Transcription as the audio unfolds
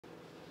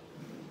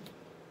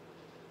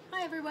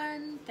Hi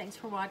everyone, thanks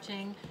for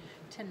watching.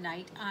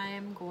 Tonight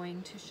I'm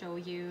going to show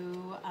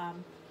you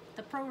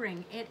the Pro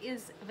Ring. It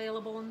is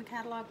available in the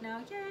catalog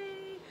now,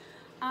 yay!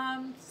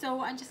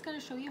 So I'm just going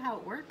to show you how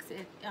it works.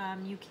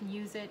 You can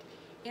use it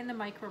in the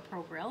Micro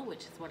Pro grill,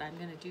 which is what I'm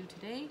going to do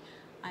today.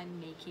 I'm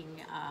making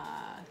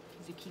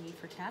zucchini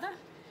frittata.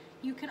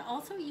 You can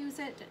also use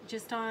it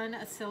just on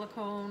a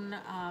silicone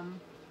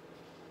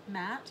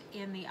mat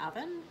in the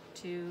oven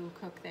to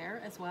cook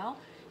there as well.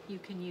 You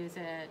can use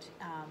it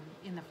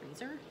in the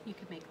freezer. You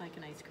could make like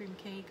an ice cream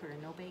cake or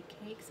a no-bake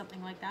cake,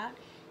 something like that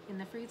in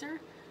the freezer.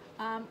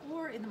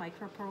 Or in the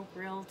Micro Pro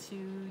grill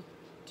to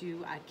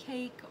do a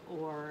cake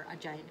or a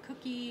giant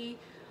cookie,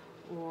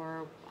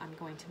 or I'm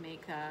going to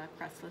make a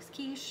crustless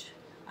quiche,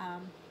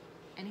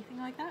 anything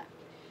like that.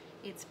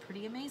 It's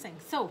pretty amazing.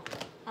 So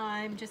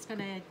I'm just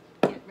gonna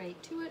get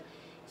right to it.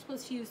 I'm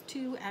supposed to use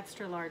 2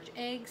 extra large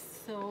eggs,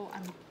 so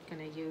I'm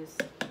gonna use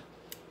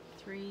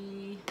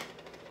 3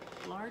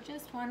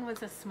 largest. One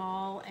was a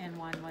small and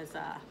one was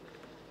a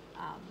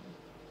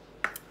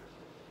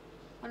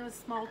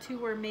small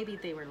too, or maybe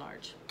they were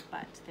large,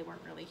 but they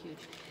weren't really huge.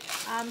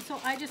 So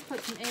I just put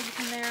some eggs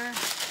in there,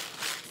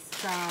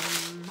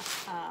 some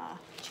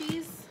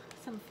cheese,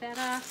 some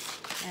feta,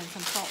 and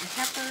some salt and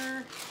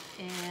pepper,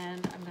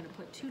 and I'm going to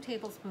put 2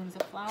 tablespoons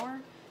of flour.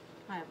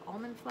 I have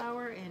almond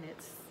flour, and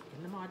it's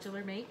in the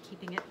modular make,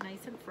 keeping it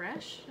nice and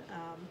fresh.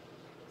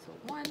 So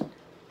 1,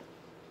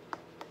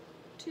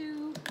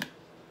 2,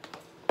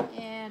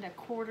 and a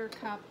 1/4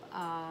 cup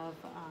of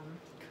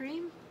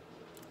cream.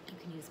 You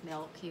can use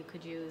milk, you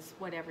could use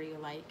whatever you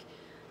like,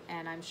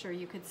 and I'm sure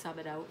you could sub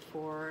it out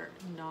for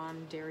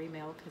non-dairy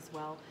milk as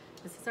well.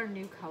 This is our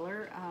new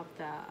color of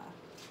the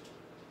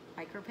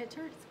micro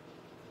pitcher. It's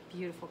a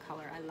beautiful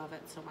color, I love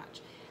it so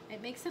much.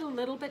 It makes it a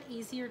little bit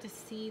easier to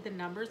see the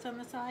numbers on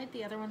the side.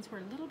 The other ones were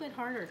a little bit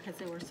harder because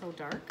they were so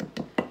dark.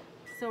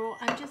 So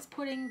I'm just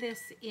putting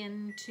this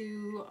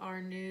into our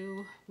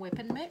new Whip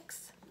N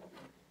mix,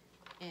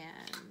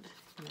 and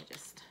I'm gonna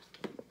just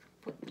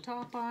put the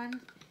top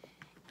on.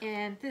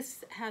 And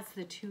this has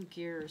the 2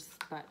 gears,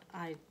 but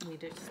we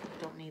just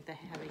don't need the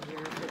heavy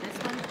gear for this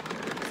one.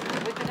 So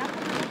whip it up a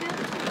little bit.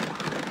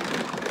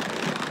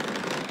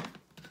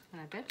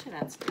 And I bet you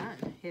that's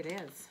done. It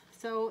is.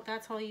 So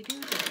that's all you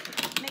do,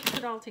 just mix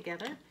it all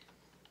together.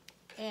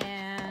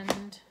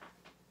 And,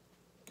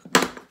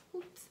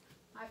 oops,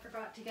 I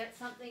forgot to get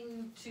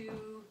something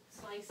to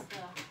slice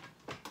the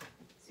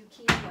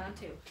zucchini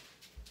onto.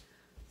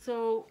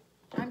 So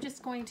I'm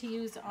just going to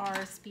use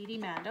our Speedy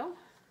Mando.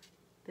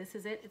 This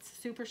is it. It's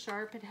super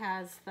sharp. It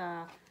has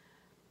the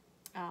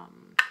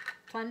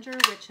plunger,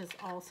 which is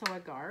also a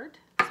guard,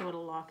 so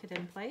it'll lock it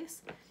in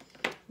place.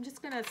 I'm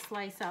just going to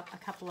slice up a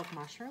couple of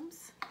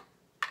mushrooms.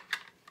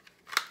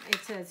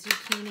 It's a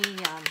zucchini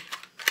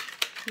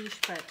quiche,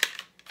 but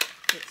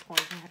it's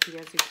going to have to be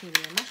a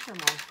zucchini and mushroom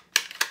one.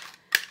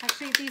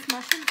 Actually, these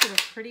mushrooms are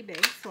pretty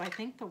big, so I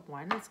think the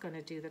one is going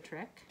to do the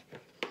trick.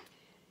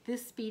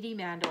 This Speedy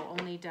Mando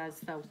only does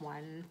the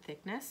 1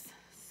 thickness,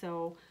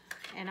 so,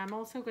 and I'm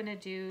also going to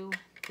do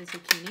the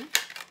zucchini.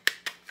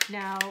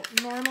 Now,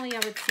 normally I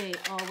would say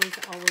always,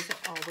 always,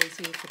 always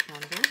use the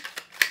plunger,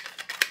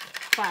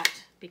 but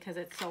because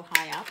it's so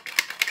high up,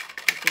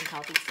 I think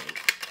I'll be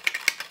safe.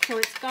 So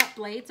it's got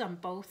blades on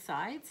both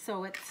sides,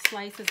 so it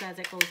slices as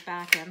it goes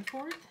back and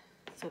forth,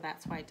 so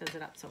that's why it does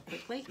it up so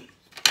quickly.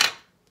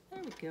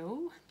 There we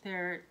go.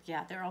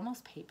 They're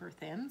almost paper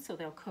thin, so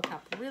they'll cook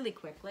up really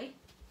quickly.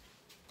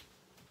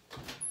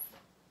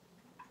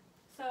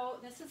 So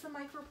this is the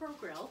Micro Pro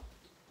grill,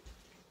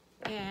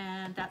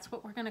 and that's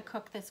what we're going to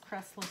cook this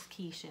crustless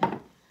quiche in.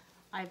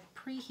 I've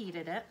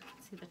preheated it.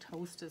 See, the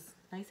toast is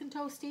nice and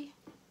toasty.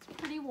 It's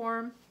pretty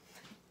warm.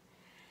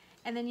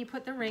 And then you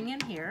put the ring in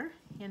here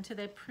into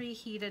the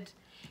preheated.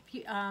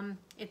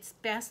 It's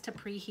best to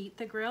preheat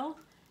the grill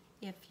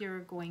if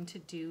you're going to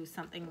do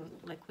something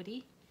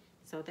liquidy.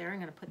 So there, I'm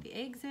going to put the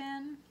eggs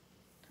in.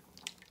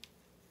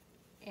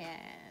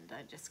 And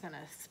I'm just going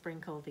to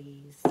sprinkle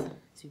these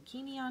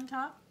zucchini on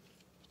top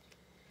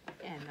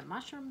and the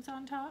mushrooms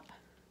on top.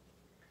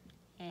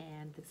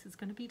 And this is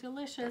going to be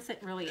delicious. It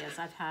really is.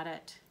 I've had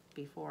it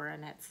before,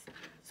 and it's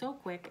so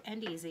quick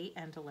and easy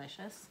and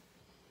delicious.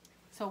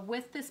 So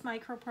with this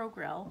Micro Pro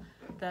grill,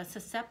 the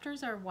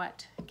susceptors are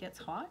what gets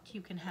hot.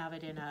 You can have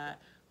it in a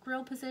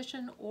grill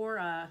position or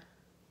a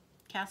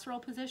casserole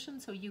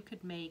position, so you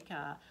could make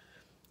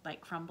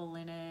like crumble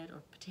in it,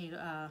 or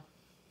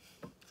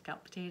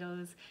scalloped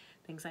potatoes,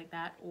 things like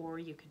that, or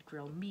you could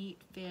grill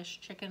meat, fish,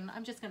 chicken.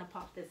 I'm just going to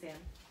pop this in.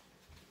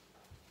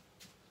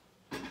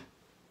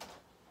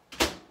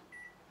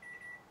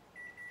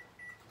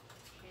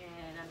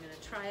 And I'm going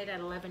to try it at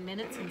 11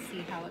 minutes and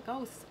see how it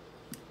goes.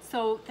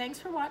 So thanks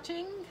for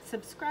watching.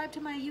 Subscribe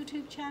to my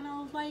YouTube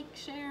channel, like,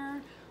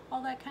 share,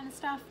 all that kind of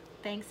stuff.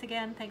 Thanks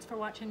again. Thanks for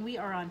watching. We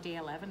are on day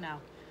 11 now.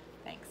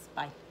 Thanks.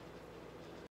 Bye.